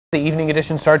The evening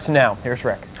edition starts now. Here's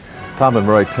Rick. Tom and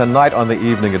Murray, tonight on the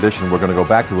evening edition, we're going to go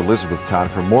back to Elizabethtown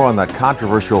for more on that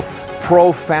controversial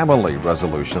pro-family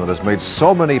resolution that has made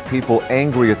so many people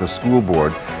angry at the school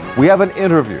board. We have an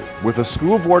interview with the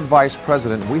school board vice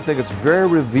president. We think it's very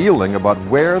revealing about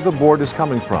where the board is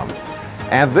coming from.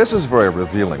 And this is very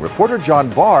revealing. Reporter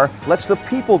John Barr lets the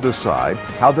people decide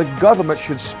how the government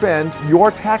should spend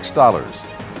your tax dollars.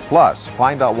 Plus,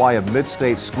 find out why a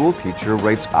mid-state school teacher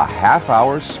rates a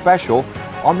half-hour special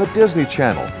on the Disney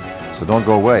Channel. So don't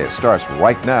go away. It starts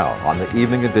right now on the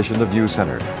evening edition of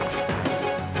NewsCenter.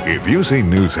 If you see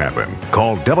news happen,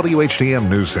 call WHTM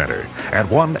NewsCenter at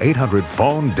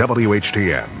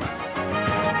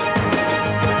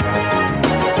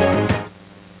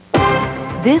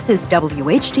 1-800-PHONE-WHTM. This is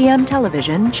WHTM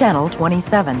Television, Channel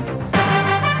 27.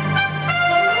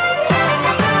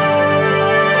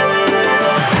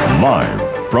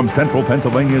 Live from Central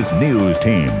Pennsylvania's news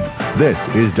team, this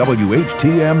is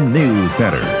WHTM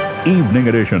NewsCenter, Evening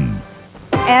Edition.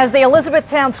 As the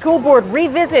Elizabethtown School Board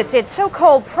revisits its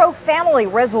so-called pro-family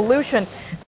resolution,